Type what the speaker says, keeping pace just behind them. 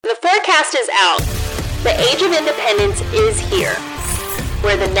podcast is out. The age of independence is here,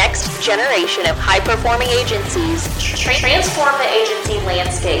 where the next generation of high-performing agencies transform the agency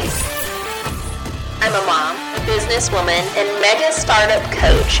landscape. I'm a mom, businesswoman, and mega startup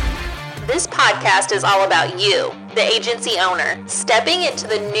coach. This podcast is all about you, the agency owner, stepping into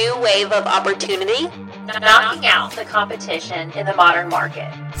the new wave of opportunity, knocking out the competition in the modern market.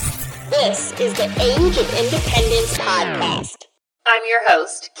 This is the Age of Independence podcast. I'm your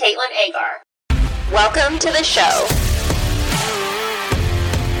host, Caitlin Agar. Welcome to the show.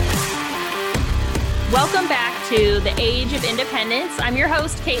 Welcome back to the Age of Independence. I'm your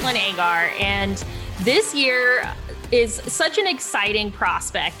host, Caitlin Agar, and this year is such an exciting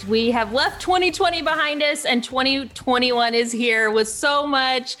prospect. We have left 2020 behind us and 2021 is here with so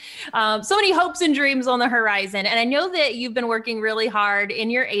many hopes and dreams on the horizon. And I know that you've been working really hard in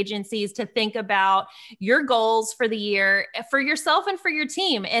your agencies to think about your goals for the year for yourself and for your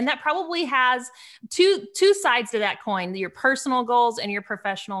team. And that probably has two sides to that coin, your personal goals and your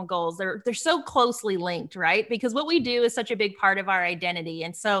professional goals. They're so closely linked, right? Because what we do is such a big part of our identity.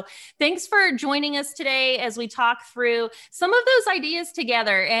 And so thanks for joining us today as we talk through some of those ideas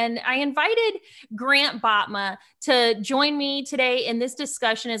together. And I invited Grant Botma to join me today in this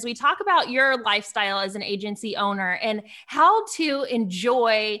discussion as we talk about your lifestyle as an agency owner and how to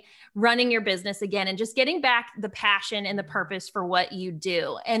enjoy running your business again and just getting back the passion and the purpose for what you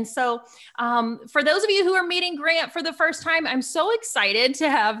do. And so for those of you who are meeting Grant for the first time, I'm so excited to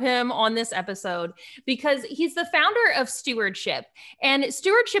have him on this episode because he's the founder of Stewardship. And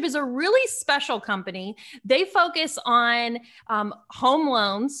Stewardship is a really special company. They focus on home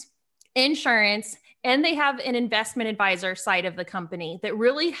loans, insurance, and they have an investment advisor side of the company that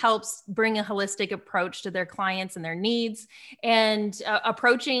really helps bring a holistic approach to their clients and their needs and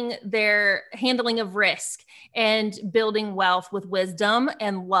approaching their handling of risk and building wealth with wisdom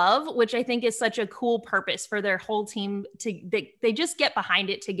and love, which I think is such a cool purpose for their whole team. They just get behind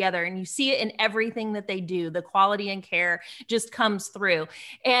it together and you see it in everything that they do. The quality and care just comes through.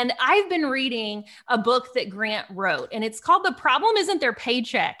 And I've been reading a book that Grant wrote and it's called The Problem Isn't Their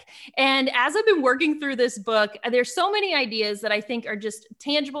Paycheck. And as I've been working through this book, there's so many ideas that I think are just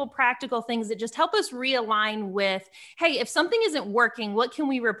tangible, practical things that just help us realign with, hey, if something isn't working, what can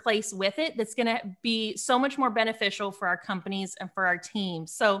we replace with it that's going to be so much more beneficial for our companies and for our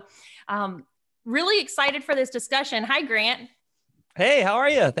teams? So really excited for this discussion. Hi, Grant. Hey, how are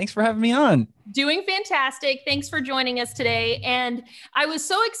you? Thanks for having me on. Doing fantastic. Thanks for joining us today. And I was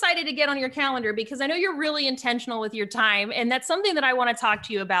so excited to get on your calendar because I know you're really intentional with your time. And that's something that I want to talk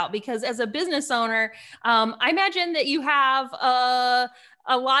to you about because as a business owner, I imagine that you have a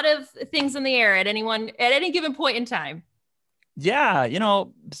lot of things in the air at any given point in time. Yeah.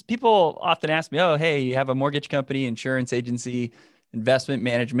 People often ask me, oh, hey, you have a mortgage company, insurance agency, investment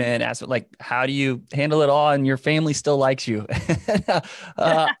management, how do you handle it all and your family still likes you?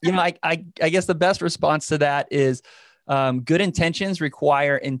 I guess the best response to that is good intentions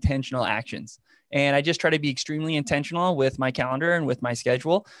require intentional actions. And I just try to be extremely intentional with my calendar and with my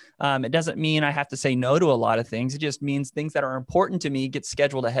schedule. It doesn't mean I have to say no to a lot of things. It just means things that are important to me get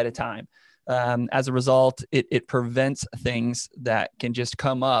scheduled ahead of time. As a result, it prevents things that can just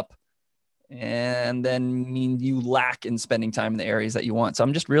come up and then mean you lack in spending time in the areas that you want. So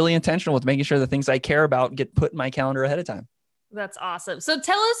I'm just really intentional with making sure the things I care about get put in my calendar ahead of time. That's awesome. So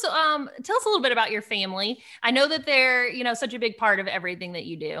tell us a little bit about your family. I know that they're, such a big part of everything that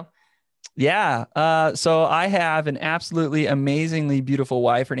you do. Yeah. So I have an absolutely amazingly beautiful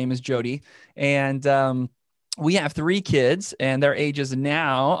wife. Her name is Jody. And, we have 3 kids and their ages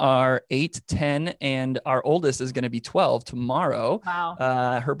now are 8, 10, and our oldest is going to be 12 tomorrow.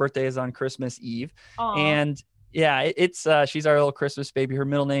 Wow. Her birthday is on Christmas Eve. Aww. And yeah, she's our little Christmas baby. Her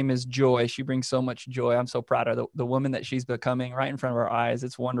middle name is Joy. She brings so much joy. I'm so proud of the woman that she's becoming right in front of our eyes.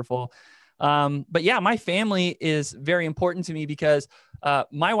 It's wonderful. But yeah, my family is very important to me because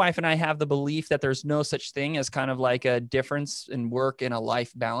my wife and I have the belief that there's no such thing as kind of like a difference in work and a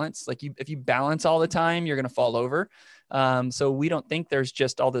life balance. Like if you balance all the time, you're going to fall over. So we don't think there's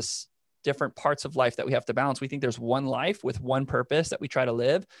just all this different parts of life that we have to balance. We think there's one life with one purpose that we try to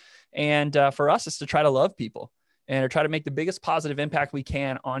live. And for us, it's to try to love people and to try to make the biggest positive impact we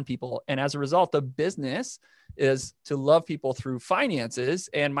can on people. And as a result, the business is to love people through finances.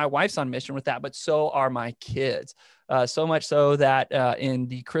 And my wife's on mission with that, but so are my kids. So much so that in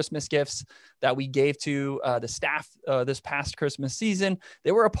the Christmas gifts that we gave to the staff this past Christmas season,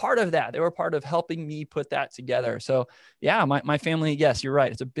 they were a part of that. They were a part of helping me put that together. So yeah, my family, yes, you're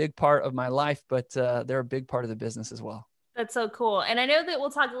right. It's a big part of my life, but they're a big part of the business as well. That's so cool. And I know that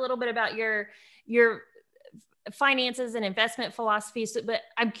we'll talk a little bit about your finances and investment philosophies, but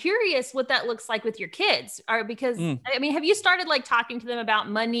I'm curious what that looks like with your kids, or because I mean, have you started like talking to them about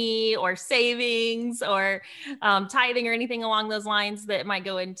money or savings or tithing or anything along those lines that might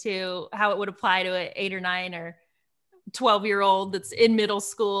go into how it would apply to an 8 or 9 or 12-year-old that's in middle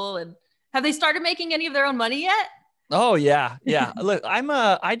school? And have they started making any of their own money yet? Oh yeah. Yeah. Look,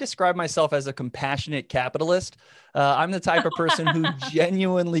 I describe myself as a compassionate capitalist. I'm the type of person who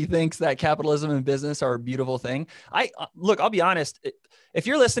genuinely thinks that capitalism and business are a beautiful thing. Look, I'll be honest. If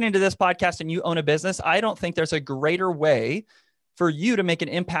you're listening to this podcast and you own a business, I don't think there's a greater way for you to make an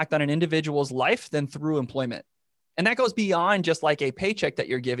impact on an individual's life than through employment. And that goes beyond just like a paycheck that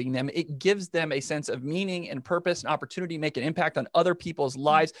you're giving them. It gives them a sense of meaning and purpose and opportunity to make an impact on other people's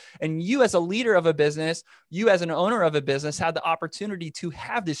lives. And you as a leader of a business, you as an owner of a business, had the opportunity to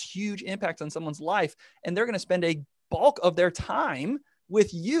have this huge impact on someone's life. And they're going to spend a bulk of their time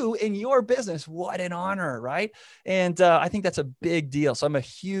with you in your business. What an honor, right? And I think that's a big deal. So I'm a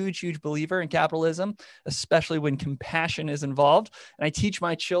huge, huge believer in capitalism, especially when compassion is involved. And I teach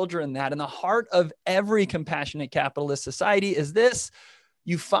my children that. And the heart of every compassionate capitalist society is this: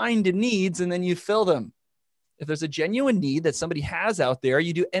 you find needs and then you fill them. If there's a genuine need that somebody has out there,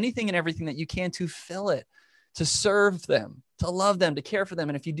 you do anything and everything that you can to fill it, to serve them, to love them, to care for them.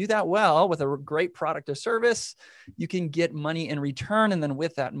 And if you do that well with a great product or service, you can get money in return. And then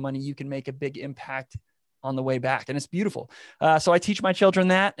with that money, you can make a big impact on the way back. And it's beautiful. So I teach my children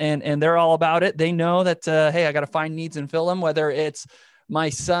that, and they're all about it. They know that, hey, I got to find needs and fill them, whether it's my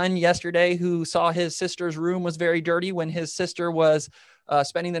son yesterday who saw his sister's room was very dirty when his sister was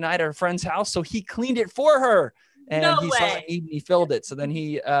spending the night at a friend's house. So he cleaned it for her, and saw a need and he filled it. So then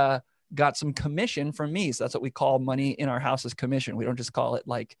he got some commission from me. So that's what we call money in our house, is commission. We don't just call it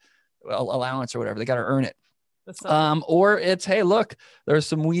like allowance or whatever. They got to earn it. Or it's, hey, look, there's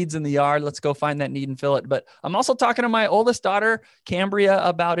some weeds in the yard. Let's go find that need and fill it. But I'm also talking to my oldest daughter, Cambria,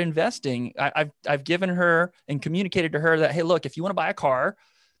 about investing. I've given her and communicated to her that, hey, look, if you want to buy a car,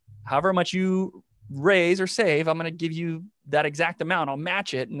 however much you raise or save, I'm going to give you that exact amount. I'll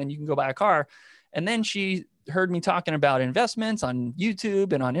match it. And then you can go buy a car. And then she heard me talking about investments on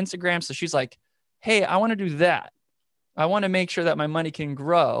YouTube and on Instagram. So she's like, hey, I want to do that. I want to make sure that my money can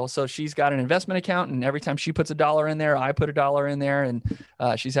grow. So she's got an investment account, and every time she puts $1 in there, I put $1 in there, and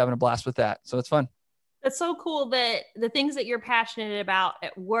she's having a blast with that. So it's fun. That's so cool that the things that you're passionate about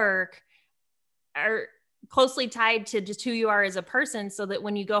at work are closely tied to just who you are as a person, so that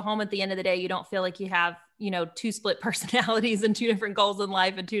when you go home at the end of the day, you don't feel like you have, 2 split personalities and 2 different goals in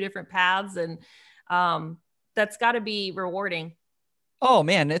life and 2 different paths. And that's got to be rewarding. Oh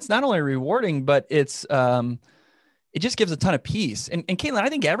man, it's not only rewarding, but it's it just gives a ton of peace. And Caitlin, I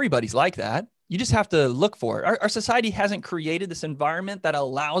think everybody's like that. You just have to look for it. Our society hasn't created this environment that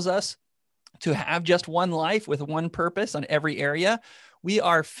allows us to have just one life with one purpose on every area. We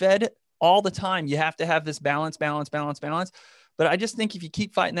are fed all the time. You have to have this balance. But I just think if you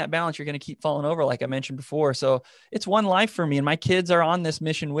keep fighting that balance, you're going to keep falling over, like I mentioned before. So it's one life for me, and my kids are on this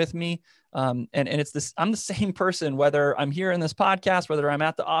mission with me. And it's this, I'm the same person, whether I'm here in this podcast, whether I'm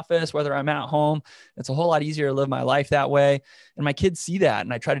at the office, whether I'm at home. It's a whole lot easier to live my life that way. And my kids see that,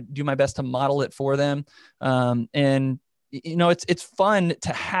 and I try to do my best to model it for them. It's fun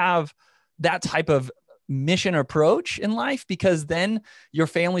to have that type of mission approach in life, because then your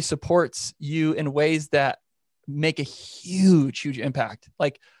family supports you in ways that make a huge impact.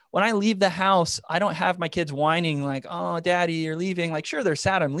 Like when I leave the house, I don't have my kids whining like, oh, daddy, you're leaving. Like, sure, they're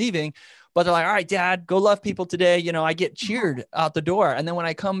sad I'm leaving, but they're like, all right, dad, go love people today. I get cheered out the door. And then when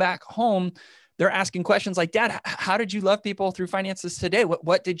I come back home, they're asking questions like, dad, how did you love people through finances today?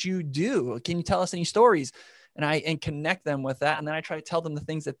 What did you do? Can you tell us any stories? And connect them with that. And then I try to tell them the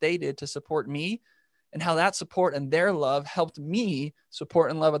things that they did to support me, and how that support and their love helped me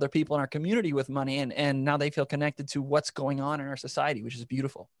support and love other people in our community with money. And now they feel connected to what's going on in our society, which is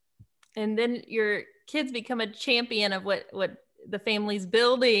beautiful. And then your kids become a champion of what the family's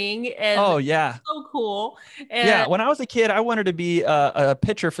building. And oh yeah, so cool. And yeah, when I was a kid, I wanted to be a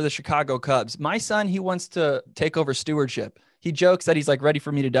pitcher for the Chicago Cubs. My son, he wants to take over stewardship. He jokes that he's like ready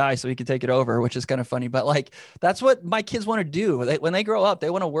for me to die so he could take it over, which is kind of funny. But like, that's what my kids want to do. When they grow up, they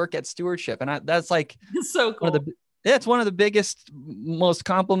want to work at stewardship. And that's like, it's so cool. It's one of the biggest, most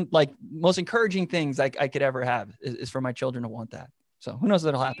encouraging things I could ever have is for my children to want that. So who knows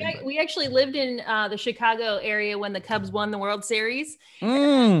what'll happen. We actually lived in the Chicago area when the Cubs won the World Series.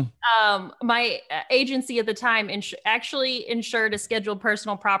 My agency at the time actually insured a scheduled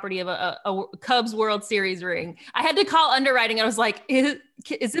personal property of a Cubs World Series ring. I had to call underwriting. I was like, can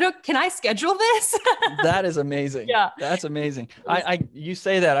I schedule this? That is amazing. Yeah. That's amazing. You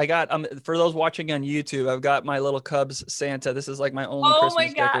say that I got, for those watching on YouTube, I've got my little Cubs Santa. This is like my only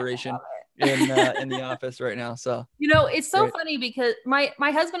Christmas decoration in the office right now. So, it's so funny because my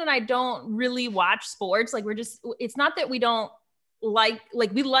husband and I don't really watch sports. Like it's not that we don't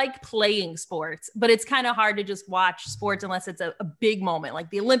we like playing sports, but it's kind of hard to just watch sports unless it's a big moment like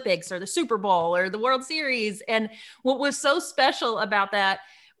the Olympics or the Super Bowl or the World Series. And what was so special about that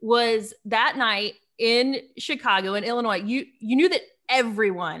was that night in Chicago and Illinois, you knew that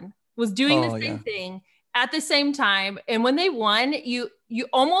everyone was doing the same thing at the same time. And when they won, you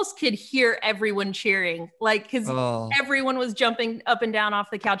almost could hear everyone cheering, like, because everyone was jumping up and down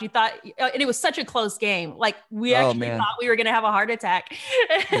off the couch. You thought, and it was such a close game. Like we actually thought we were going to have a heart attack.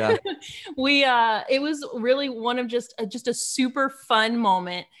 Yeah. It was really one of just a super fun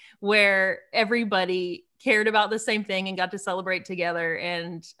moment where everybody cared about the same thing and got to celebrate together.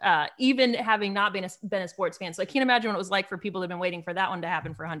 And even having not been a sports fan. So I can't imagine what it was like for people that have been waiting for that one to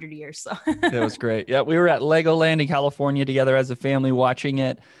happen for 100 years. So it was great. Yeah. We were at Legoland in California together as a family watching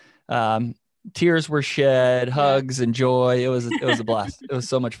it. Tears were shed, hugs and joy. It was a blast. It was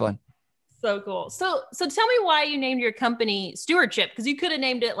so much fun. So cool. So tell me why you named your company Stewardship, because you could have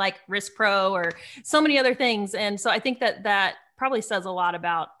named it like Risk Pro or so many other things. And so I think that probably says a lot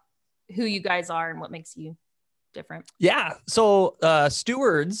about who you guys are and what makes you different. Yeah. So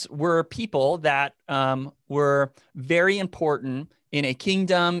stewards were people that were very important in a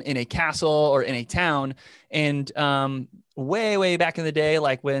kingdom, in a castle, or in a town. And way, way back in the day,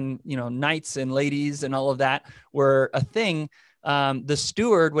 like when, knights and ladies and all of that were a thing, the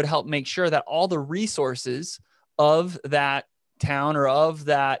steward would help make sure that all the resources of that town or of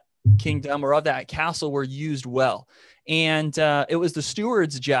that kingdom or of that castle were used well. And it was the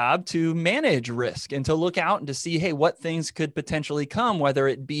steward's job to manage risk and to look out and to see, hey, what things could potentially come, whether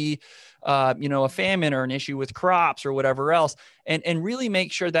it be, a famine or an issue with crops or whatever else, and really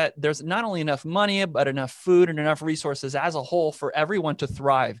make sure that there's not only enough money, but enough food and enough resources as a whole for everyone to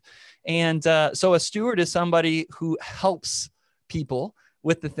thrive. And so a steward is somebody who helps people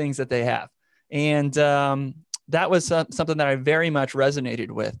with the things that they have. And that was something that I very much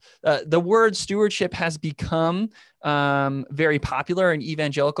resonated with. The word stewardship has become very popular in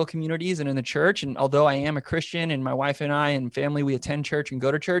evangelical communities and in the church. And although I am a Christian and my wife and I and family, we attend church and go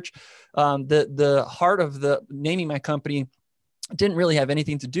to church, the heart of the naming my company didn't really have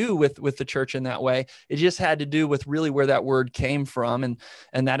anything to do with the church in that way. It just had to do with really where that word came from.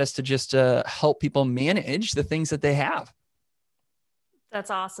 And that is to just help people manage the things that they have. That's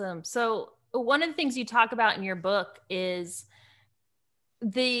awesome. So one of the things you talk about in your book is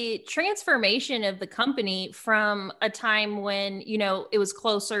the transformation of the company from a time when, it was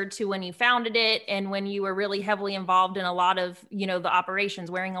closer to when you founded it and when you were really heavily involved in a lot of, the operations,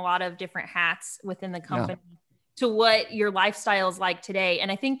 wearing a lot of different hats within the company to what your lifestyle is like today.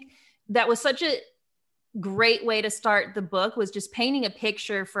 And I think that was such a great way to start the book, was just painting a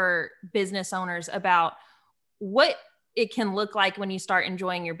picture for business owners about what it can look like when you start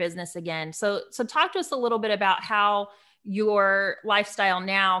enjoying your business again. So talk to us a little bit about how your lifestyle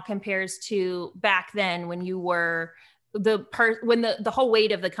now compares to back then when you were when the whole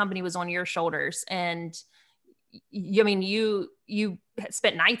weight of the company was on your shoulders. And you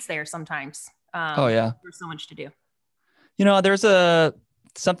spent nights there sometimes. There's so much to do. There's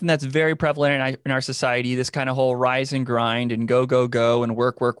something that's very prevalent in our society, this kind of whole rise and grind and go and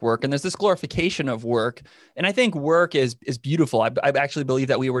work. And there's this glorification of work. And I think work is beautiful. I actually believe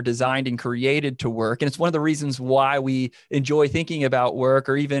that we were designed and created to work. And it's one of the reasons why we enjoy thinking about work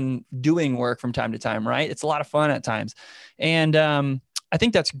or even doing work from time to time, right? It's a lot of fun at times. And I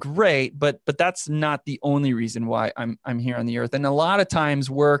think that's great, but that's not the only reason why I'm here on the earth. And a lot of times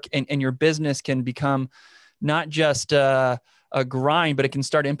work and your business can become not just a grind, but it can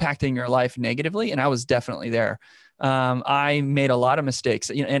start impacting your life negatively. And I was definitely there. I made a lot of mistakes,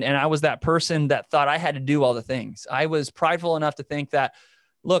 and I was that person that thought I had to do all the things. I was prideful enough to think that,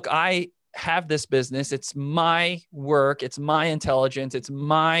 look, I have this business. It's my work. It's my intelligence. It's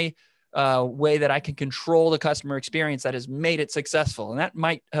my way that I can control the customer experience that has made it successful. And that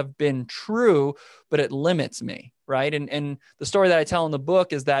might have been true, but it limits me. Right. And the story that I tell in the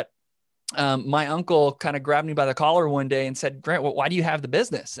book is that my uncle kind of grabbed me by the collar one day and said, Grant, why do you have the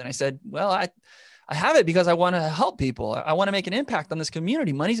business? And I said, well, I have it because I want to help people. I want to make an impact on this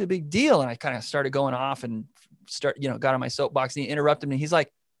community. Money's a big deal. And I kind of started going off and got on my soapbox and he interrupted me. He's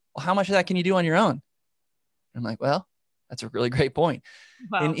like, well, how much of that can you do on your own? I'm like, well, that's a really great point.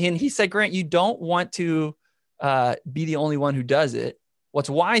 Wow. And he said, Grant, you don't want to be the only one who does it. What's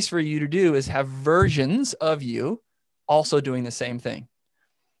wise for you to do is have versions of you also doing the same thing.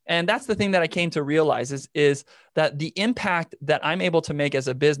 And that's the thing that I came to realize is that the impact that I'm able to make as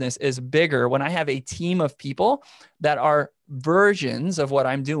a business is bigger when I have a team of people that are versions of what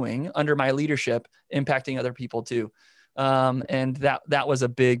I'm doing under my leadership, impacting other people too. And that was a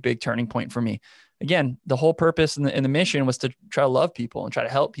big turning point for me. Again, the whole purpose and the mission was to try to love people and try to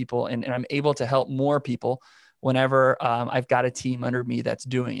help people. And I'm able to help more people whenever I've got a team under me that's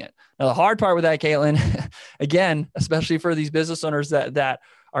doing it. Now, the hard part with that, Caitlin, again, especially for these business owners that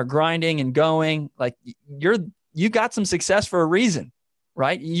are grinding and going, like you got some success for a reason,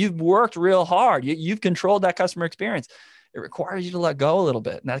 right? You've worked real hard. You've controlled that customer experience. It requires you to let go a little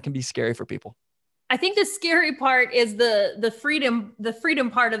bit. And that can be scary for people. I think the scary part is the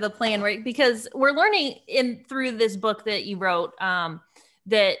freedom part of the plan, right? Because we're learning through this book that you wrote,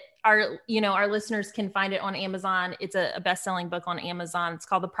 that our listeners can find it on Amazon. It's a best-selling book on Amazon. It's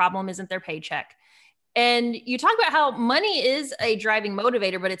called The Problem Isn't Their Paycheck. And you talk about how money is a driving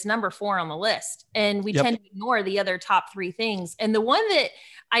motivator, but it's number 4 on the list. And we tend to ignore the other top 3 things. And the one that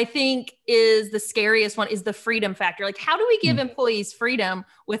I think is the scariest one is the freedom factor. Like, how do we give employees freedom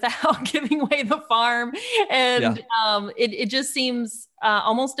without giving away the farm? And it just seems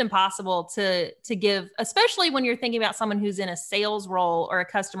almost impossible to give, especially when you're thinking about someone who's in a sales role or a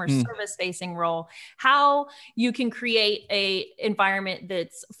customer service facing role, how you can create a environment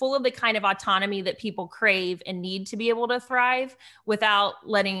that's full of the kind of autonomy that people crave and need to be able to thrive without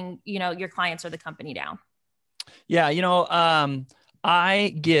letting, your clients or the company down. Yeah. I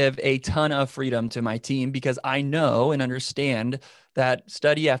give a ton of freedom to my team because I know and understand that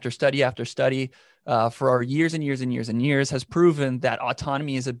study after study after study for years and years and years and years has proven that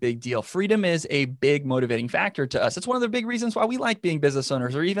autonomy is a big deal. Freedom is a big motivating factor to us. It's one of the big reasons why we like being business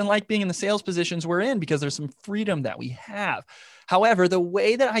owners or even like being in the sales positions we're in, because there's some freedom that we have. However, the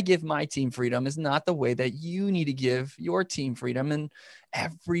way that I give my team freedom is not the way that you need to give your team freedom. And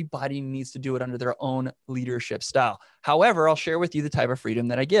everybody needs to do it under their own leadership style. However, I'll share with you the type of freedom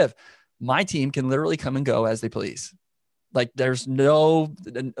that I give. My team can literally come and go as they please. Like, there's no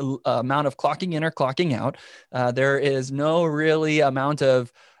amount of clocking in or clocking out. There is no really amount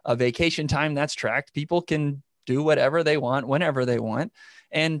of vacation time that's tracked. People can do whatever they want, whenever they want.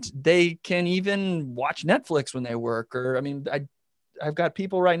 And they can even watch Netflix when they work. I've got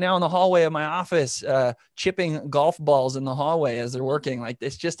people right now in the hallway of my office chipping golf balls in the hallway as they're working. Like,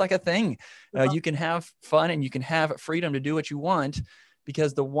 it's just like a thing. You can have fun and you can have freedom to do what you want,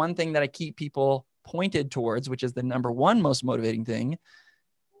 because the one thing that I keep people pointed towards, which is the number one most motivating thing,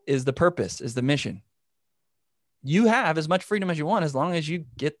 is the purpose, is the mission. You have as much freedom as you want as long as you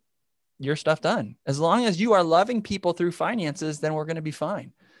get your stuff done. As long as you are loving people through finances, then we're going to be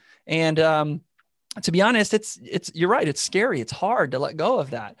fine. And to be honest, you're right. It's scary. It's hard to let go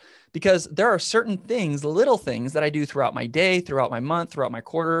of that, because there are certain things, little things that I do throughout my day, throughout my month, throughout my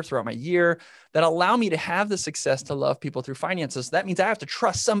quarter, throughout my year, that allow me to have the success to love people through finances. So that means I have to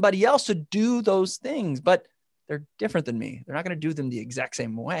trust somebody else to do those things, but they're different than me. They're not going to do them the exact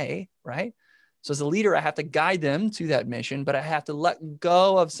same way, right? So as a leader, I have to guide them to that mission, but I have to let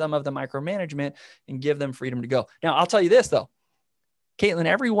go of some of the micromanagement and give them freedom to go. Now, I'll tell you this though, Caitlin,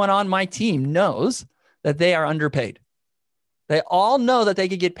 everyone on my team knows that they are underpaid. They all know that they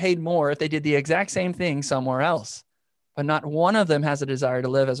could get paid more if they did the exact same thing somewhere else, but not one of them has a desire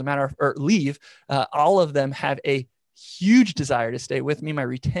to leave. All of them have a huge desire to stay with me. My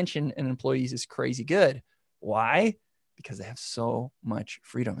retention and employees is crazy good. Why? Because they have so much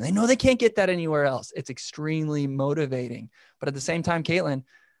freedom. They know they can't get that anywhere else. It's extremely motivating. But at the same time, Caitlin,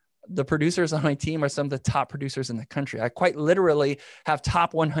 the producers on my team are some of the top producers in the country. I quite literally have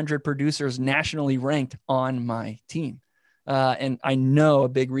top 100 producers nationally ranked on my team. And I know a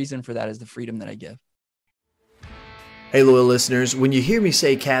big reason for that is the freedom that I give. Hey, loyal listeners, when you hear me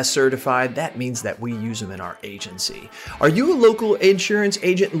say CAS certified, that means that we use them in our agency. Are you a local insurance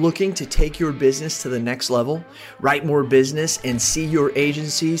agent looking to take your business to the next level? Write more business and see your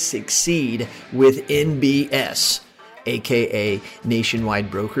agency succeed with NBS, aka Nationwide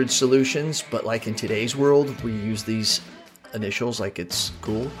Brokerage Solutions. But like in today's world, we use these initials like it's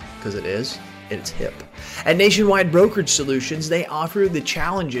cool, because it is. it's hip. At Nationwide Brokerage Solutions, they offer the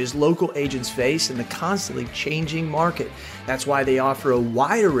challenges local agents face in the constantly changing market. That's why they offer a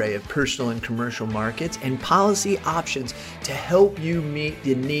wide array of personal and commercial markets and policy options to help you meet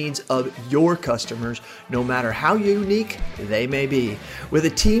the needs of your customers, no matter how unique they may be. With a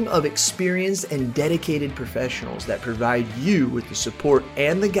team of experienced and dedicated professionals that provide you with the support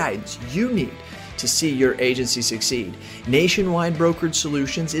and the guidance you need to see your agency succeed, Nationwide Brokerage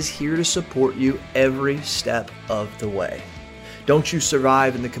Solutions is here to support you every step of the way. Don't you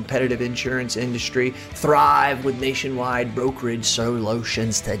survive in the competitive insurance industry? Thrive with Nationwide Brokerage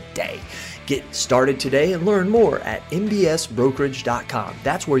Solutions today. Get started today and learn more at mbsbrokerage.com.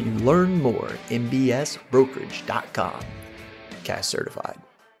 That's where you learn more, mbsbrokerage.com. CAS certified.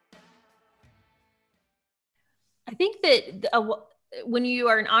 I think that when you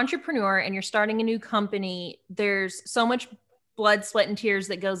are an entrepreneur and you're starting a new company, there's so much blood, sweat, and tears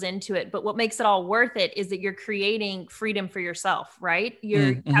that goes into it. But what makes it all worth it is that you're creating freedom for yourself, right?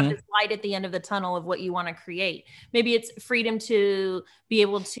 You have this light at the end of the tunnel of what you want to create. Maybe it's freedom to be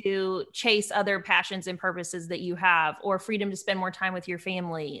able to chase other passions and purposes that you have, or freedom to spend more time with your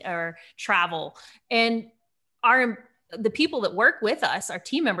family or travel. And the people that work with us, our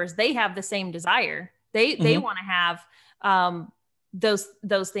team members, they have the same desire. They want to have,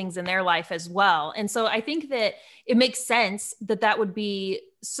 those things in their life as well. And so I think that it makes sense that that would be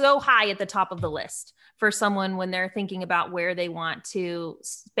so high at the top of the list for someone when they're thinking about where they want to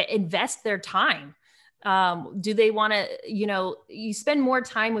invest their time. Do they want to, you spend more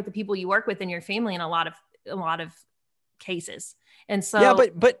time with the people you work with in your family in a lot of cases. And so, yeah,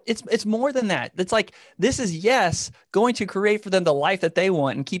 but it's more than that. It's like, this is, yes, going to create for them the life that they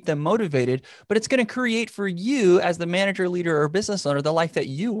want and keep them motivated, but it's going to create for you as the manager, leader, or business owner, the life that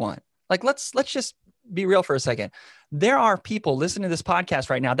you want. Like, let's just be real for a second. There are people listening to this podcast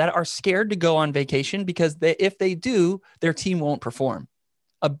right now that are scared to go on vacation because if they do, their team won't perform.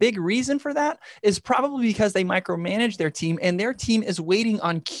 A big reason for that is probably because they micromanage their team and their team is waiting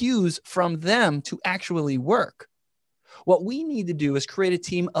on cues from them to actually work. What we need to do is create a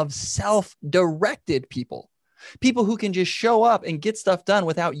team of self-directed people who can just show up and get stuff done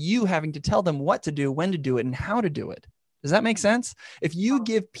without you having to tell them what to do, when to do it, and how to do it. Does that make sense? If you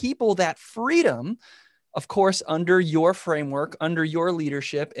give people that freedom, of course, under your framework, under your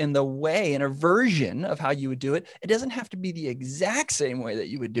leadership, in the way and a version of how you would do it, it doesn't have to be the exact same way that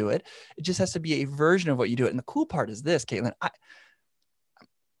you would do it. It just has to be a version of what you do it. And the cool part is this, Caitlin,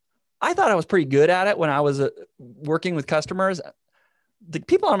 I thought I was pretty good at it when I was working with customers. The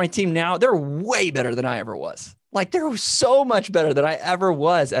people on my team now, they're way better than I ever was. Like, they're so much better than I ever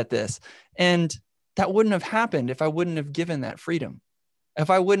was at this. And that wouldn't have happened if I wouldn't have given that freedom,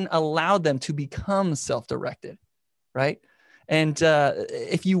 if I wouldn't allowed them to become self-directed, right? And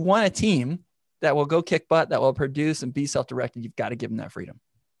if you want a team that will go kick butt, that will produce and be self-directed, you've got to give them that freedom.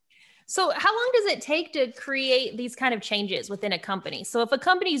 So how long does it take to create these kind of changes within a company? So if a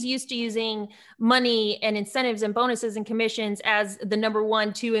company is used to using money and incentives and bonuses and commissions as the number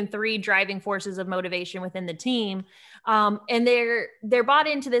 1, 2, and 3 driving forces of motivation within the team, and they're bought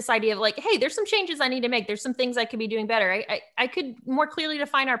into this idea of like, hey, there's some changes I need to make. There's some things I could be doing better. I could more clearly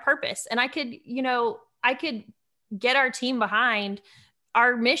define our purpose, and I could get our team behind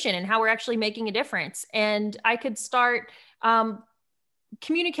our mission and how we're actually making a difference. And I could start,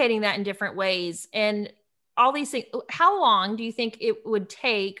 communicating that in different ways and all these things. How long do you think it would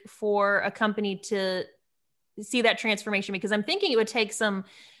take for a company to see that transformation? Because I'm thinking it would take some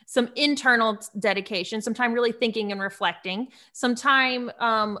internal dedication, some time really thinking and reflecting, some time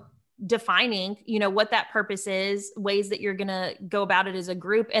defining, what that purpose is, ways that you're going to go about it as a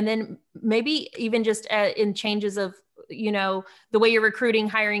group. And then maybe even just in changes of, the way you're recruiting,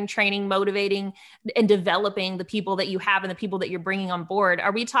 hiring, training, motivating, and developing the people that you have and the people that you're bringing on board.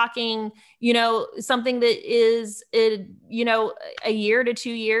 Are we talking, something that is, a year to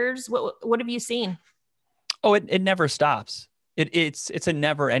 2 years? What have you seen? Oh, it never stops. It's a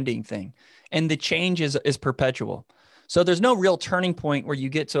never ending thing. And the change is perpetual. So there's no real turning point where you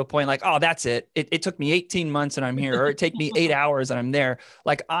get to a point like, oh, that's it. It took me 18 months and I'm here, or it take me 8 hours and I'm there.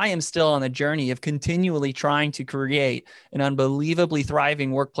 Like, I am still on the journey of continually trying to create an unbelievably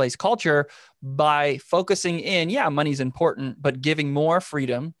thriving workplace culture by focusing in, money's important, but giving more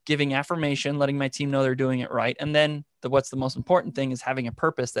freedom, giving affirmation, letting my team know they're doing it right. And then what's the most important thing is having a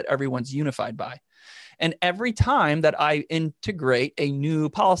purpose that everyone's unified by. And every time that I integrate a new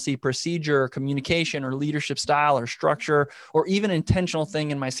policy, procedure, communication, or leadership style or structure, or even intentional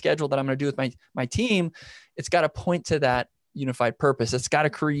thing in my schedule that I'm going to do with my team, it's got to point to that unified purpose. It's got to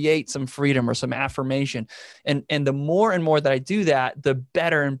create some freedom or some affirmation. And the more and more that I do that, the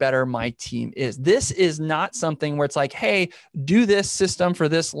better and better my team is. This is not something where it's like, hey, do this system for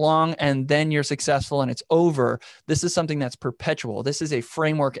this long and then you're successful and it's over. This is something that's perpetual. This is a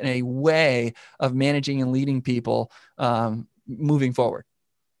framework and a way of managing and leading people moving forward.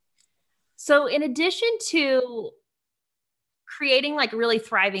 So in addition to creating like really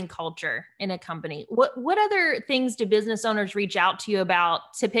thriving culture in a company, what other things do business owners reach out to you about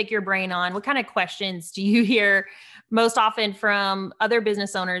to pick your brain on? What kind of questions do you hear most often from other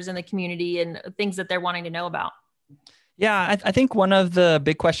business owners in the community and things that they're wanting to know about? Yeah, I think one of the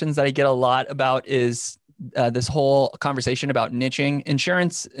big questions that I get a lot about is this whole conversation about niching.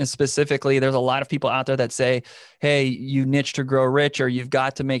 Insurance specifically, there's a lot of people out there that say, hey, you niche to grow rich, or you've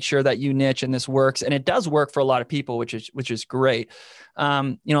got to make sure that you niche and this works. And it does work for a lot of people, which is great.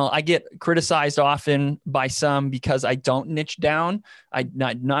 I get criticized often by some because I don't niche down. I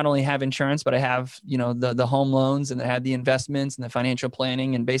not only have insurance, but I have, the home loans, and I have the investments and the financial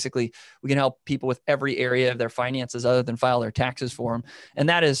planning. And basically we can help people with every area of their finances other than file their taxes for them. And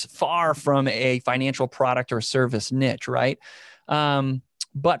that is far from a financial product or service niche, right?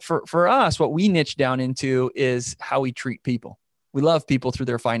 But for us, what we niche down into is how we treat people. We love people through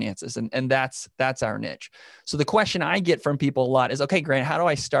their finances, and that's our niche. So the question I get from people a lot is, okay, Grant, how do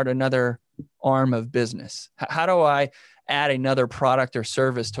I start another arm of business? How do I add another product or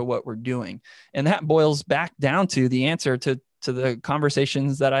service to what we're doing? And that boils back down to the answer to the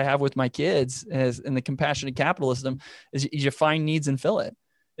conversations that I have with my kids in the compassionate capitalism is you find needs and fill it.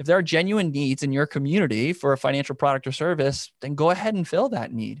 If there are genuine needs in your community for a financial product or service, then go ahead and fill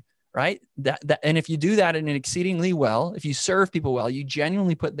that need. Right. And if you do that in an exceedingly well, if you serve people well, you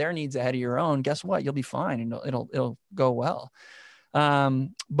genuinely put their needs ahead of your own, guess what? You'll be fine and it'll go well.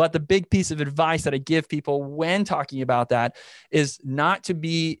 But the big piece of advice that I give people when talking about that is not to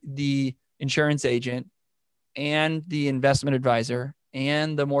be the insurance agent and the investment advisor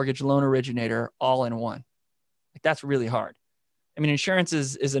and the mortgage loan originator all in one. Like, that's really hard. I mean, insurance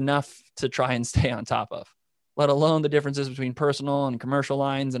is enough to try and stay on top of, let alone the differences between personal and commercial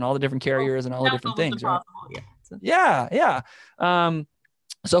lines and all the different carriers and all the different things, right? Yeah.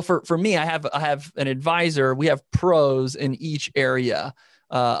 So for me, I have an advisor. We have pros in each area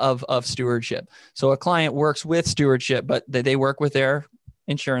of stewardship. So a client works with stewardship, but they work with their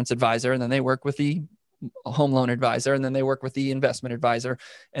insurance advisor, and then they work with the home loan advisor, and then they work with the investment advisor,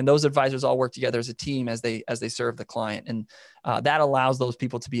 and those advisors all work together as a team as they serve the client. And that allows those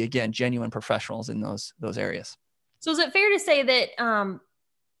people to be, again, genuine professionals in those areas. So is it fair to say that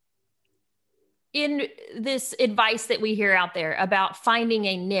in this advice that we hear out there about finding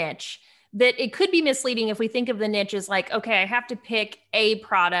a niche, that it could be misleading if we think of the niche as like, okay, I have to pick a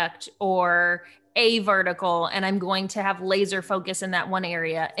product or a vertical, and I'm going to have laser focus in that one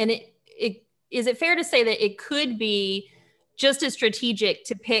area? And is it fair to say that it could be just as strategic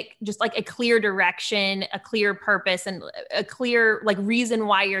to pick just like a clear direction, a clear purpose, and a clear like reason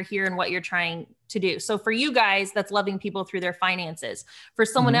why you're here and what you're trying to do? So for you guys, that's loving people through their finances. For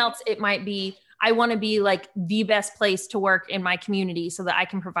someone else, it might be, I want to be like the best place to work in my community so that I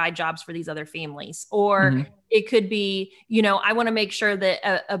can provide jobs for these other families. Or it could be, I want to make sure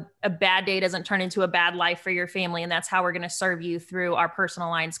that a bad day doesn't turn into a bad life for your family. And that's how we're going to serve you through our personal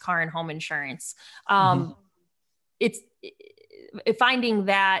lines, car and home insurance. It's finding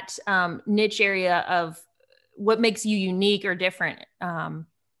that niche area of what makes you unique or different.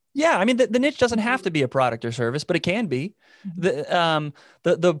 Yeah. I mean, the niche doesn't have to be a product or service, but it can be.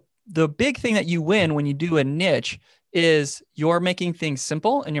 The big thing that you win when you do a niche is you're making things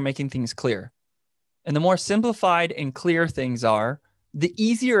simple and you're making things clear. And the more simplified and clear things are, the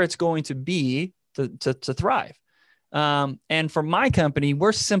easier it's going to be to thrive. And for my company,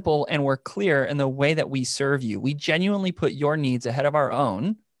 we're simple and we're clear in the way that we serve you. We genuinely put your needs ahead of our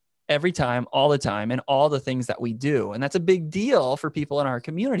own every time, all the time, and all the things that we do. And that's a big deal for people in our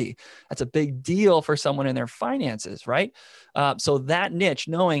community. That's a big deal for someone in their finances, right? So that niche,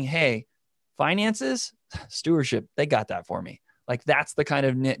 knowing, hey, finances, stewardship, they got that for me. Like, that's the kind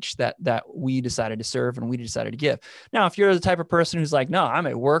of niche that we decided to serve and we decided to give. Now, if you're the type of person who's like, no, I'm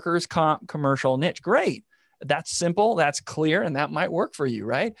a workers' comp commercial niche, great. That's simple, that's clear, and that might work for you,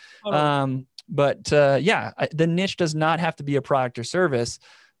 right? The niche does not have to be a product or service.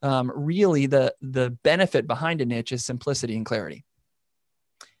 Really, the benefit behind a niche is simplicity and clarity.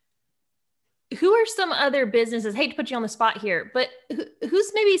 Who are some other businesses? Hate to put you on the spot here, but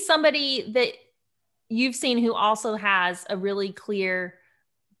who's maybe somebody that you've seen who also has a really clear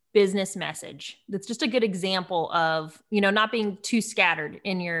business message that's just a good example of, not being too scattered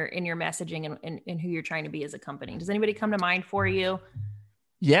in your messaging and who you're trying to be as a company? Does anybody come to mind for you?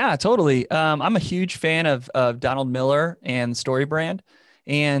 Yeah, totally. I'm a huge fan of Donald Miller and StoryBrand.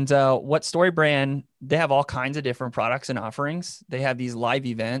 And what StoryBrand, they have all kinds of different products and offerings. They have these live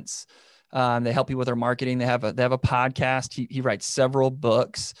events. They help you with their marketing. They have a podcast. He writes several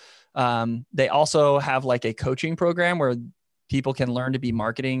books. They also have like a coaching program where people can learn to be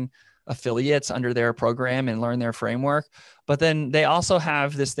marketing affiliates under their program and learn their framework. But then they also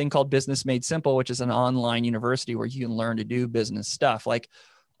have this thing called Business Made Simple, which is an online university where you can learn to do business stuff. Like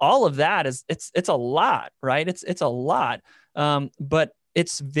all of that it's a lot, right? It's a lot. But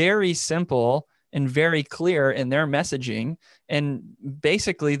it's very simple and very clear in their messaging. And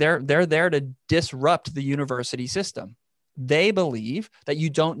basically they're there to disrupt the university system. They believe that you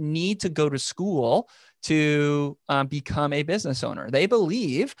don't need to go to school to become a business owner. They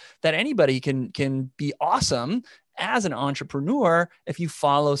believe that anybody can be awesome as an entrepreneur if you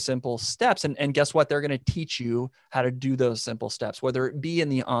follow simple steps. And guess what? They're going to teach you how to do those simple steps, whether it be in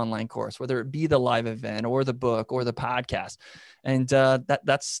the online course, whether it be the live event or the book or the podcast. And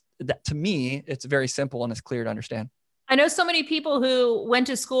that to me, it's very simple and it's clear to understand. I know so many people who went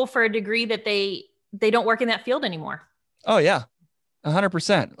to school for a degree that they don't work in that field anymore. Oh yeah.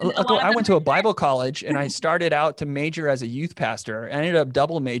 100%. I went to a Bible college and I started out to major as a youth pastor. I ended up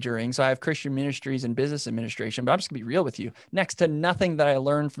double majoring. So I have Christian ministries and business administration, but I'm just gonna be real with you. Next to nothing that I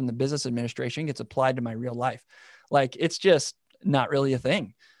learned from the business administration gets applied to my real life. Like it's just not really a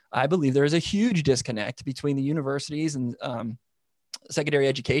thing. I believe there is a huge disconnect between the universities and secondary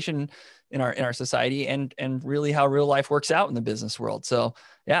education in our society and really how real life works out in the business world. So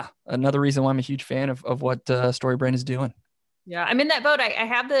yeah, another reason why I'm a huge fan of what StoryBrand is doing. Yeah, I'm in that boat. I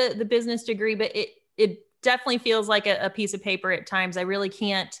have the business degree, but it definitely feels like a piece of paper at times. I really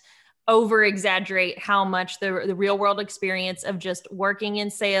can't over exaggerate how much the real world experience of just working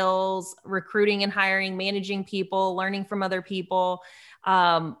in sales, recruiting and hiring, managing people, learning from other people,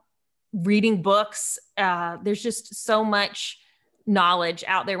 reading books. There's just so much knowledge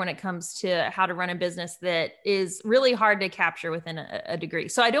out there when it comes to how to run a business that is really hard to capture within a degree.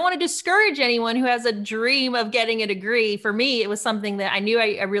 So I don't want to discourage anyone who has a dream of getting a degree. For me, it was something that I knew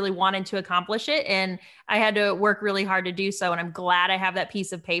I really wanted to accomplish it. And I had to work really hard to do so. And I'm glad I have that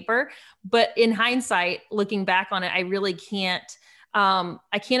piece of paper. But in hindsight, looking back on it, I really can't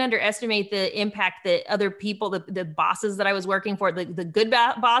underestimate the impact that other people, the bosses that I was working for, the good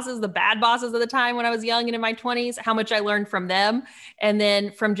bosses, the bad bosses at the time when I was young and in my 20s, how much I learned from them. And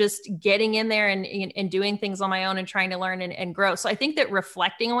then from just getting in there and doing things on my own and trying to learn and grow. So I think that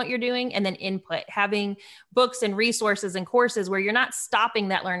reflecting on what you're doing and then input, having books and resources and courses where you're not stopping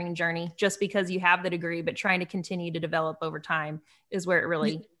that learning journey just because you have the degree, but trying to continue to develop over time is where it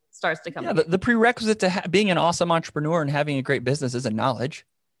really starts to come. Yeah, the prerequisite to being an awesome entrepreneur and having a great business isn't knowledge.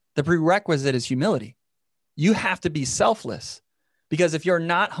 The prerequisite is humility. You have to be selfless, because if you're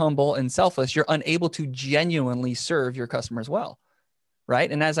not humble and selfless, you're unable to genuinely serve your customers well, right?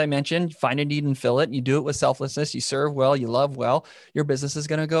 And as I mentioned, find a need and fill it. You do it with selflessness. You serve well. You love well. Your business is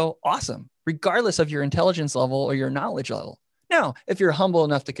going to go awesome, regardless of your intelligence level or your knowledge level. Now, if you're humble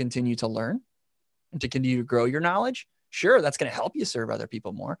enough to continue to learn and to continue to grow your knowledge, sure, that's going to help you serve other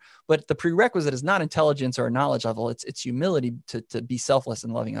people more. But the prerequisite is not intelligence or knowledge level. It's humility to be selfless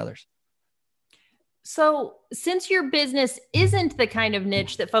and loving others. So since your business isn't the kind of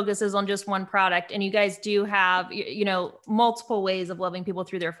niche that focuses on just one product, and you guys do have, multiple ways of loving people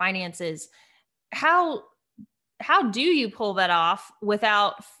through their finances, how do you pull that off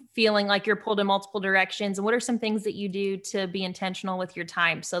without feeling like you're pulled in multiple directions? And what are some things that you do to be intentional with your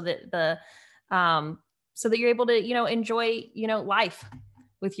time so that you're able to, enjoy, life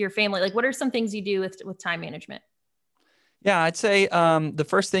with your family? Like, what are some things you do with time management? Yeah, I'd say the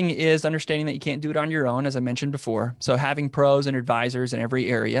first thing is understanding that you can't do it on your own, as I mentioned before. So having pros and advisors in every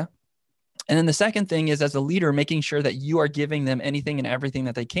area. And then the second thing is, as a leader, making sure that you are giving them anything and everything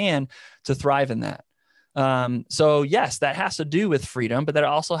that they can to thrive in that. So yes, that has to do with freedom, but that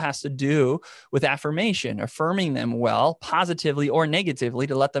also has to do with affirmation, affirming them well, positively or negatively,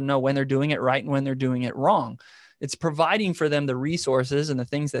 to let them know when they're doing it right and when they're doing it wrong. It's providing for them the resources and the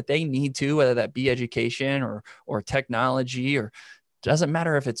things that they need to, whether that be education or technology, or doesn't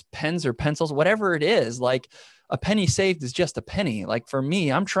matter if it's pens or pencils, whatever it is. Like, a penny saved is just a penny. Like for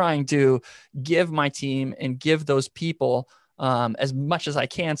me, I'm trying to give my team and give those people as much as I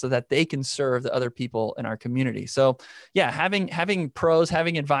can so that they can serve the other people in our community. So yeah, having pros,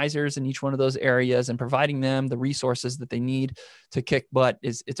 having advisors in each one of those areas and providing them the resources that they need to kick butt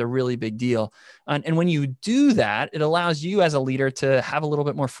it's a really big deal. And when you do that, it allows you as a leader to have a little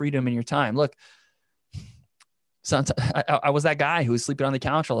bit more freedom in your time. Look, sometimes I was that guy who was sleeping on the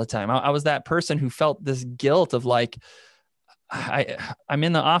couch all the time. I was that person who felt this guilt of like, I'm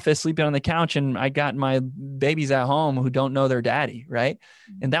in the office sleeping on the couch and I got my babies at home who don't know their daddy. Right.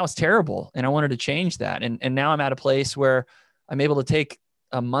 And that was terrible. And I wanted to change that. And now I'm at a place where I'm able to take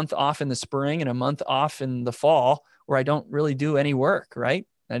a month off in the spring and a month off in the fall where I don't really do any work. Right.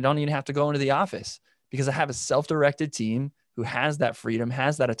 I don't even have to go into the office because I have a self-directed team who has that freedom,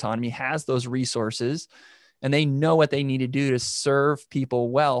 has that autonomy, has those resources, and they know what they need to do to serve people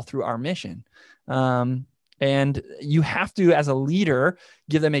well through our mission. And you have to, as a leader,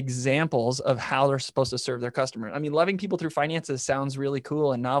 give them examples of how they're supposed to serve their customer. I mean, loving people through finances sounds really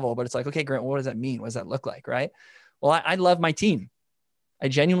cool and novel, but it's like, okay, Grant, what does that mean? What does that look like? Right? Well, I love my team. I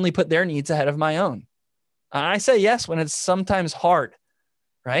genuinely put their needs ahead of my own. I say yes when it's sometimes hard,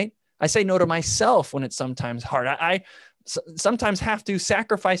 right? I say no to myself when it's sometimes hard. I sometimes have to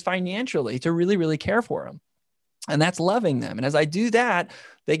sacrifice financially to really, really care for them. And that's loving them. And as I do that,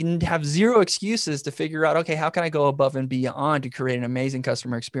 they can have zero excuses to figure out, okay, how can I go above and beyond to create an amazing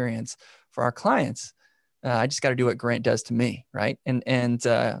customer experience for our clients? I just got to do what Grant does to me. Right. And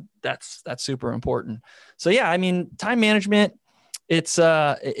that's super important. So yeah, I mean, time management, it's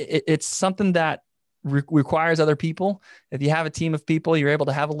something that requires other people. If you have a team of people, you're able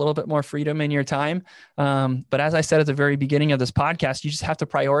to have a little bit more freedom in your time. But as I said at the very beginning of this podcast, you just have to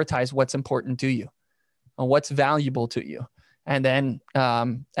prioritize what's important to you. What's valuable to you. And then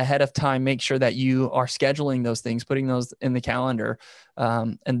ahead of time, make sure that you are scheduling those things, putting those in the calendar,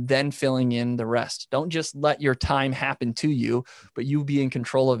 and then filling in the rest. Don't just let your time happen to you, but you be in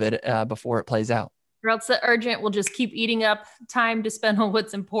control of it before it plays out. Or else the urgent will just keep eating up time to spend on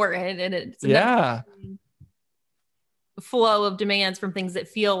what's important. And it's flow of demands from things that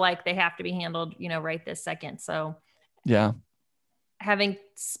feel like they have to be handled, right this second. So yeah, having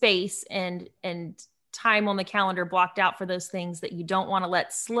space and time on the calendar blocked out for those things that you don't want to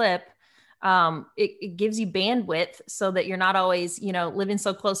let slip. It gives you bandwidth so that you're not always, living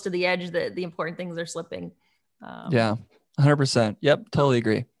so close to the edge that the important things are slipping. Yeah, 100%. Yep. Totally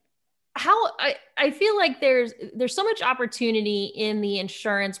agree. How I feel like there's so much opportunity in the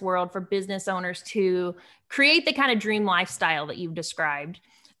insurance world for business owners to create the kind of dream lifestyle that you've described.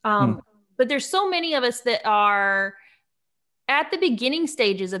 But there's so many of us that are at the beginning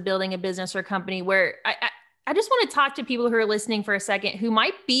stages of building a business or company where I just want to talk to people who are listening for a second, who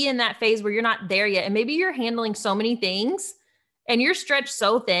might be in that phase where you're not there yet. And maybe you're handling so many things and you're stretched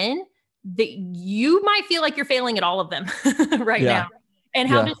so thin that you might feel like you're failing at all of them right now. And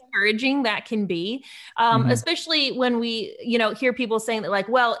how discouraging that can be, especially when we, hear people saying that like,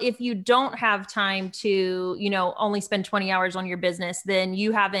 well, if you don't have time to, only spend 20 hours on your business, then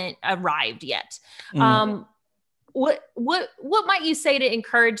you haven't arrived yet. What might you say to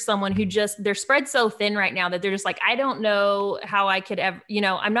encourage someone who they're spread so thin right now that they're just like, I don't know how I could ever,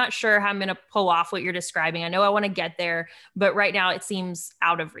 I'm not sure how I'm going to pull off what you're describing. I know I want to get there, but right now it seems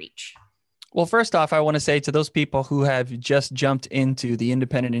out of reach. Well, first off, I want to say to those people who have just jumped into the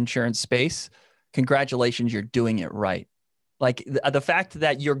independent insurance space, congratulations, you're doing it right. Like the fact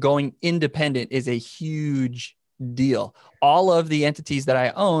that you're going independent is a huge deal. All of the entities that I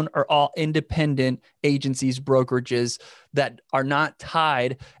own are all independent agencies, brokerages that are not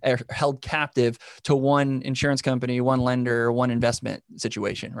tied or held captive to one insurance company, one lender, one investment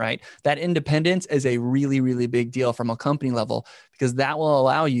situation, right? That independence is a really, really big deal from a company level because that will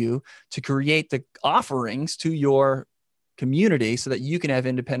allow you to create the offerings to your community so that you can have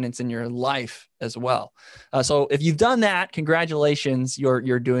independence in your life as well. So if you've done that, congratulations,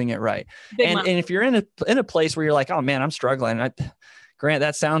 you're doing it right. And if you're in a place where you're like, oh man, I'm struggling. Grant,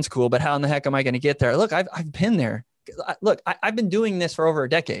 that sounds cool, but how in the heck am I going to get there? Look, I've been there. Look, I've been doing this for over a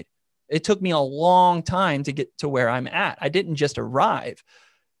decade. It took me a long time to get to where I'm at. I didn't just arrive.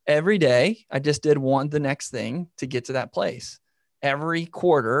 Every day, I just did the next thing to get to that place. Every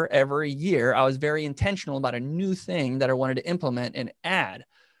quarter, every year, I was very intentional about a new thing that I wanted to implement and add.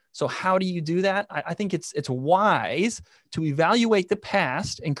 So how do you do that? I think it's wise to evaluate the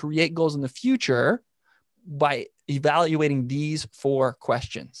past and create goals in the future by evaluating these 4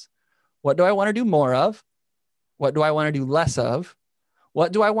 questions. What do I want to do more of? What do I want to do less of?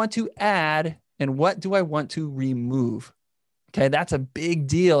 What do I want to add? And what do I want to remove? Okay, that's a big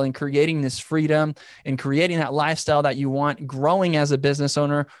deal in creating this freedom and creating that lifestyle that you want, growing as a business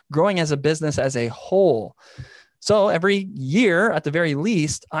owner, growing as a business as a whole. So every year, at the very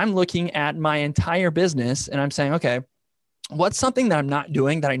least, I'm looking at my entire business and I'm saying, okay, what's something that I'm not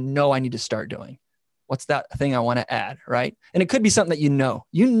doing that I know I need to start doing? What's that thing I want to add, right? And it could be something that you know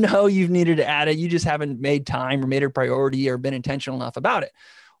you've needed to add it. You just haven't made time or made it a priority or been intentional enough about it.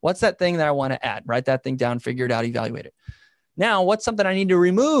 What's that thing that I want to add? Write that thing down, figure it out, evaluate it. Now, what's something I need to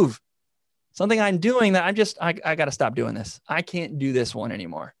remove? Something I'm doing that I got to stop doing this. I can't do this one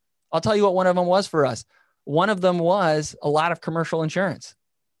anymore. I'll tell you what one of them was for us. One of them was a lot of commercial insurance.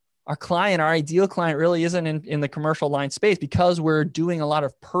 Our client, our ideal client really isn't in the commercial line space because we're doing a lot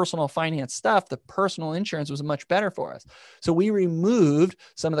of personal finance stuff. The personal insurance was much better for us. So we removed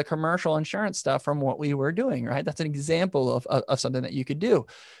some of the commercial insurance stuff from what we were doing, right? That's an example of something that you could do.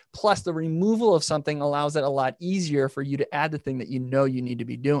 Plus the removal of something allows it a lot easier for you to add the thing that you know you need to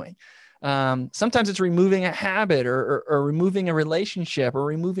be doing. Sometimes it's removing a habit or removing a relationship or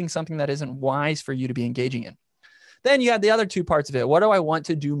removing something that isn't wise for you to be engaging in. Then you have the other two parts of it. What do I want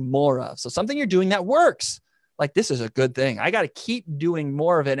to do more of? So something you're doing that works. Like, this is a good thing. I got to keep doing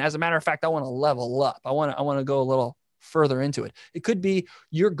more of it. And as a matter of fact, I want to level up. I want to go a little further into it. It could be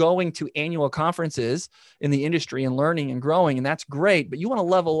you're going to annual conferences in the industry and learning and growing, and that's great, but you want to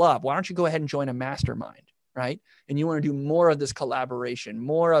level up. Why don't you go ahead and join a mastermind, right? And you want to do more of this collaboration,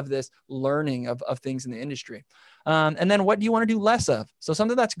 more of this learning of things in the industry. And then what do you want to do less of? So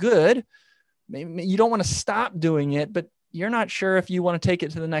something that's good, maybe you don't want to stop doing it, but you're not sure if you want to take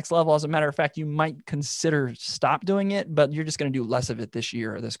it to the next level. As a matter of fact, you might consider stop doing it, but you're just going to do less of it this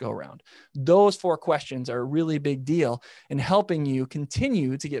year or this go around. Those 4 questions are a really big deal in helping you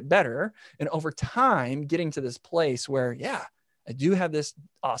continue to get better. And over time, getting to this place where, yeah, I do have this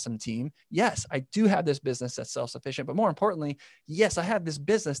awesome team. Yes, I do have this business that's self-sufficient, but more importantly, yes, I have this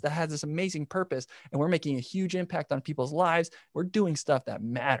business that has this amazing purpose and we're making a huge impact on people's lives. We're doing stuff that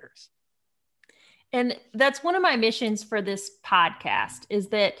matters. And that's one of my missions for this podcast is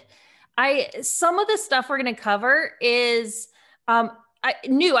that some of the stuff we're going to cover is I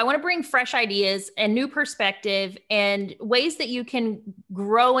want to bring fresh ideas and new perspective and ways that you can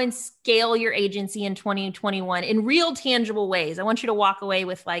grow and scale your agency in 2021 in real tangible ways. I want you to walk away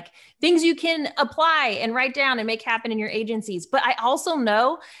with like things you can apply and write down and make happen in your agencies. But I also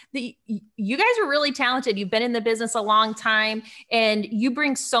know that you guys are really talented. You've been in the business a long time and you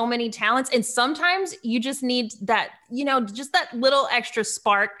bring so many talents. And sometimes you just need that, just that little extra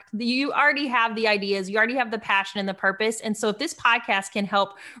spark. You already have the ideas, you already have the passion and the purpose. And so if this podcast can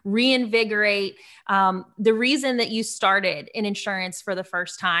help reinvigorate the reason that you started in insurance for the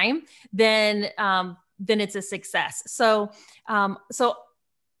first time, then it's a success. So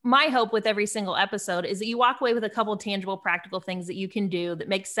my hope with every single episode is that you walk away with a couple of tangible, practical things that you can do that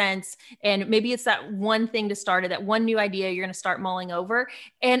make sense. And maybe it's that one thing to start, or that one new idea you're going to start mulling over.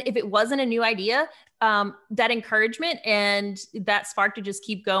 And if it wasn't a new idea, that encouragement and that spark to just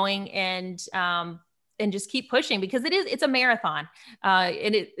keep going and just keep pushing, because it's a marathon.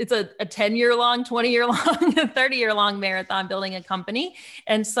 And it's a 10-year long, 20-year long, 30-year long marathon building a company.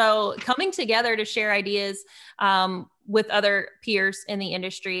 And so coming together to share ideas with other peers in the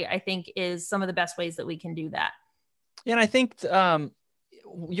industry, I think is some of the best ways that we can do that. Yeah, and I think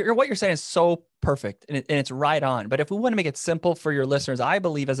what you're saying is so perfect and it's right on. But if we want to make it simple for your listeners, I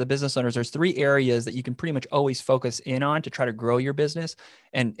believe as a business owner, there's 3 areas that you can pretty much always focus in on to try to grow your business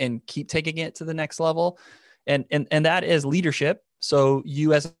and keep taking it to the next level. And that is leadership. So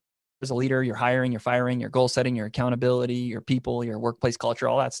you as a leader, you're hiring, you're firing, your goal setting, your accountability, your people, your workplace culture,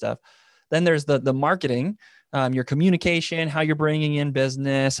 all that stuff. Then there's the marketing, your communication, how you're bringing in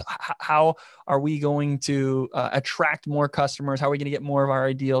business, how are we going to attract more customers? How are we going to get more of our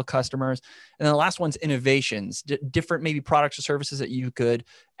ideal customers? And then the last one's innovations, different maybe products or services that you could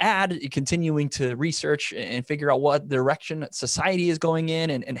add, continuing to research and figure out what direction society is going in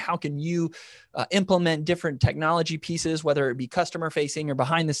and how can you implement different technology pieces, whether it be customer facing or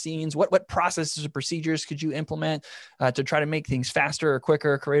behind the scenes, what processes or procedures could you implement to try to make things faster or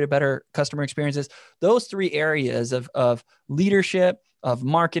quicker, create a better customer experiences. Those 3 areas of leadership, of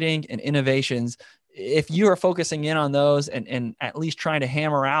marketing and innovations, if you are focusing in on those and at least trying to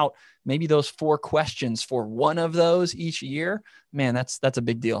hammer out maybe those 4 questions for one of those each year, man, that's a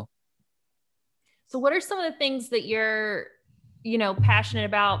big deal. So what are some of the things that you're, passionate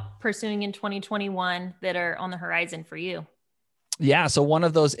about pursuing in 2021 that are on the horizon for you? Yeah. So one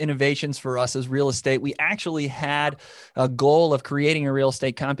of those innovations for us is real estate. We actually had a goal of creating a real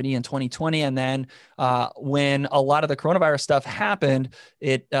estate company in 2020. And then when a lot of the coronavirus stuff happened,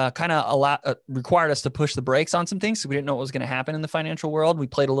 it kind of required us to push the brakes on some things. So we didn't know what was going to happen in the financial world. We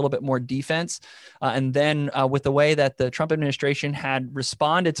played a little bit more defense. And then with the way that the Trump administration had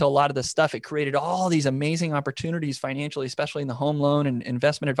responded to a lot of the stuff, it created all these amazing opportunities financially, especially in the home loan and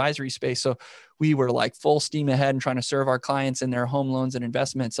investment advisory space. So we were like full steam ahead and trying to serve our clients in their home loans and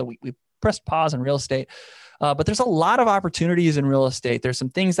investments. So we pressed pause on real estate. But there's a lot of opportunities in real estate. There's some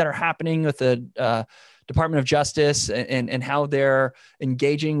things that are happening with the Department of Justice and how they're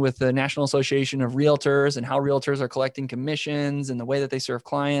engaging with the National Association of Realtors and how realtors are collecting commissions and the way that they serve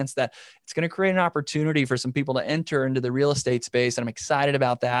clients, that it's going to create an opportunity for some people to enter into the real estate space. And I'm excited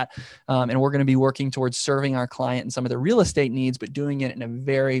about that. And we're going to be working towards serving our client and some of their real estate needs, but doing it in a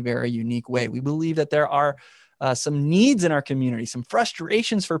very, very unique way. We believe that there are some needs in our community, some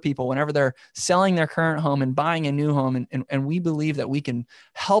frustrations for people whenever they're selling their current home and buying a new home. And we believe that we can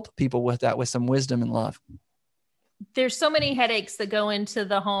help people with that with some wisdom and love. There's so many headaches that go into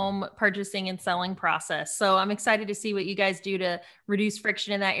the home purchasing and selling process. So I'm excited to see what you guys do to reduce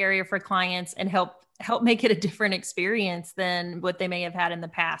friction in that area for clients and help make it a different experience than what they may have had in the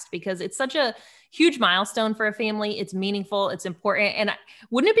past, because it's such a huge milestone for a family. It's meaningful. It's important. And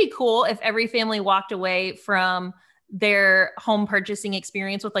wouldn't it be cool if every family walked away from their home purchasing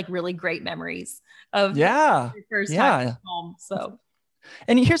experience with like really great memories of their first time home? So.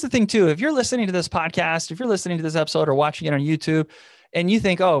 And here's the thing too, if you're listening to this podcast, if you're listening to this episode or watching it on YouTube and you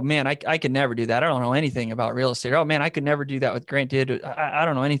think, oh man, I could never do that. I don't know anything about real estate. Oh man, I could never do that with Grant did. I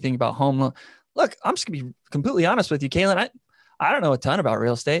don't know anything about home loan. Look, I'm just gonna be completely honest with you, Caitlin. I don't know a ton about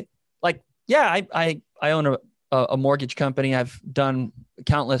real estate. Like, yeah, I own a mortgage company. I've done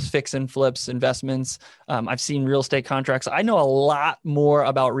countless fix and flips investments. I've seen real estate contracts. I know a lot more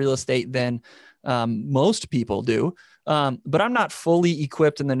about real estate than most people do. But I'm not fully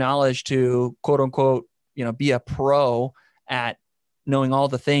equipped in the knowledge to quote unquote, be a pro at knowing all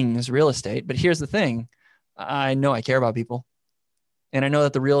the things real estate. But here's the thing. I know I care about people. And I know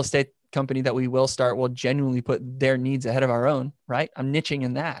that the real estate company that we will start will genuinely put their needs ahead of our own, right? I'm niching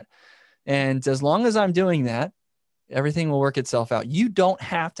in that. And as long as I'm doing that, everything will work itself out. You don't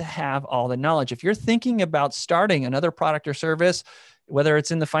have to have all the knowledge. If you're thinking about starting another product or service, whether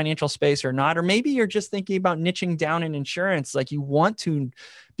it's in the financial space or not, or maybe you're just thinking about niching down in insurance, like you want to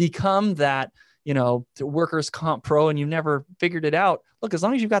become that, workers' comp pro and you've never figured it out. Look, as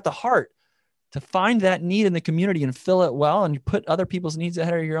long as you've got the heart to find that need in the community and fill it well, and you put other people's needs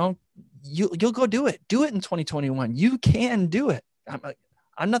ahead of your own, you'll go do it. Do it in 2021. You can do it.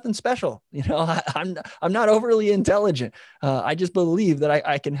 I'm nothing special. I'm not overly intelligent. I just believe that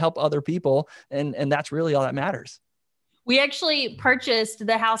I can help other people. And that's really all that matters. We actually purchased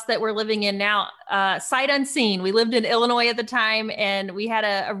the house that we're living in now, sight unseen. We lived in Illinois at the time, and we had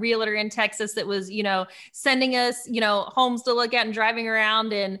a realtor in Texas that was, sending us, homes to look at and driving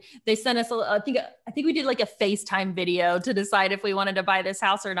around. And they sent us, I think we did like a FaceTime video to decide if we wanted to buy this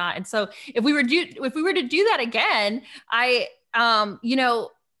house or not. And so if we were to do that again,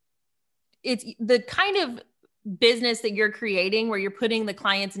 it's the kind of business that you're creating where you're putting the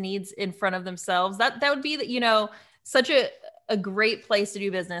client's needs in front of themselves. That would be such a great place to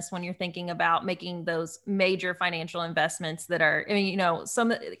do business when you're thinking about making those major financial investments that are,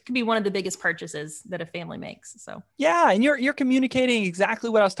 it could be one of the biggest purchases that a family makes. So, yeah. And you're communicating exactly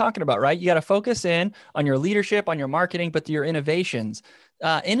what I was talking about, right? You got to focus in on your leadership, on your marketing, but your innovations.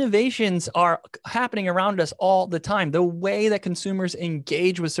 Innovations are happening around us all the time. The way that consumers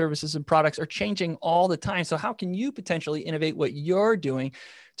engage with services and products are changing all the time. So how can you potentially innovate what you're doing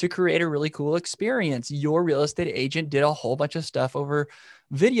to create a really cool experience? Your real estate agent did a whole bunch of stuff over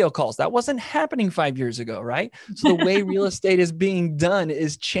video calls. That wasn't happening 5 years ago, right? So the way real estate is being done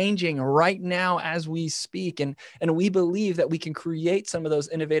is changing right now as we speak. And we believe that we can create some of those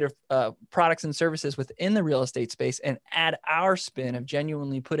innovative products and services within the real estate space and add our spin of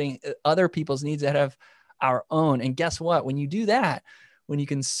genuinely putting other people's needs ahead of our own. And guess what? When you do that, when you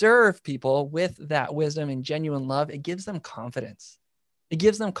can serve people with that wisdom and genuine love, it gives them confidence. It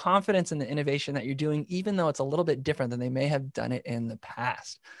gives them confidence in the innovation that you're doing, even though it's a little bit different than they may have done it in the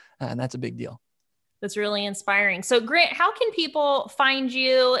past. And that's a big deal. That's really inspiring. So Grant, how can people find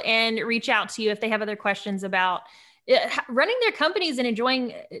you and reach out to you if they have other questions about running their companies and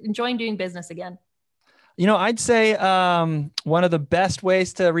enjoying doing business again? I'd say one of the best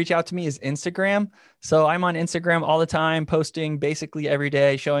ways to reach out to me is Instagram. So I'm on Instagram all the time, posting basically every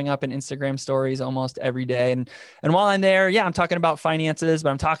day, showing up in Instagram stories almost every day. And while I'm there, I'm talking about finances, but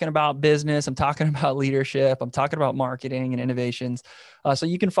I'm talking about business. I'm talking about leadership. I'm talking about marketing and innovations. So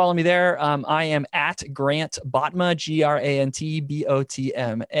you can follow me there. I am at Grant Botma,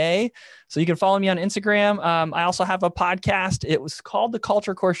 GrantBotma. So you can follow me on Instagram. I also have a podcast. It was called The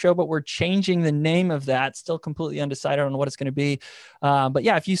Culture Core Show, but we're changing the name of that. Still completely undecided on what it's going to be. But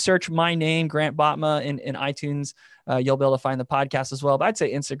if you search my name, Grant Botma, in iTunes, you'll be able to find the podcast as well. But I'd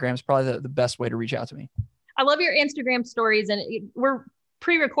say Instagram is probably the best way to reach out to me. I love your Instagram stories, and we're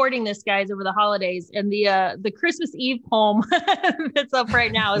pre-recording this, guys, over the holidays, and the Christmas Eve poem that's up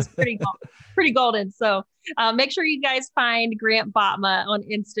right now is pretty golden. So make sure you guys find Grant Botma on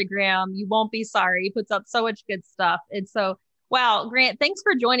Instagram. You won't be sorry. He puts out so much good stuff. And so, wow, Grant, thanks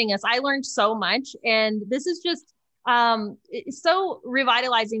for joining us. I learned so much, and this is just it's so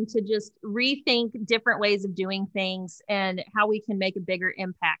revitalizing to just rethink different ways of doing things and how we can make a bigger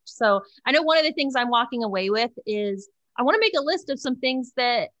impact. So I know one of the things I'm walking away with is I want to make a list of some things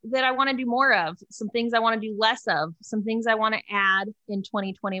that I want to do more of, some things I want to do less of, some things I want to add in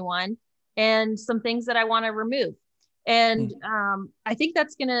 2021, and some things that I want to remove. And I think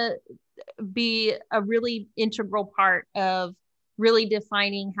that's going to be a really integral part of really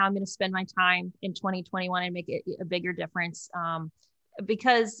defining how I'm going to spend my time in 2021 and make it a bigger difference.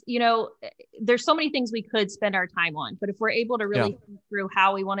 Because, there's so many things we could spend our time on, but if we're able to really think through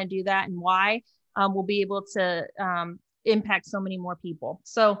how we want to do that and why, we'll be able to impact so many more people.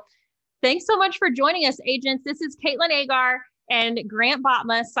 So thanks so much for joining us, agents. This is Caitlin Agar and Grant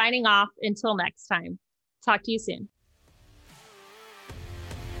Botma signing off until next time. Talk to you soon.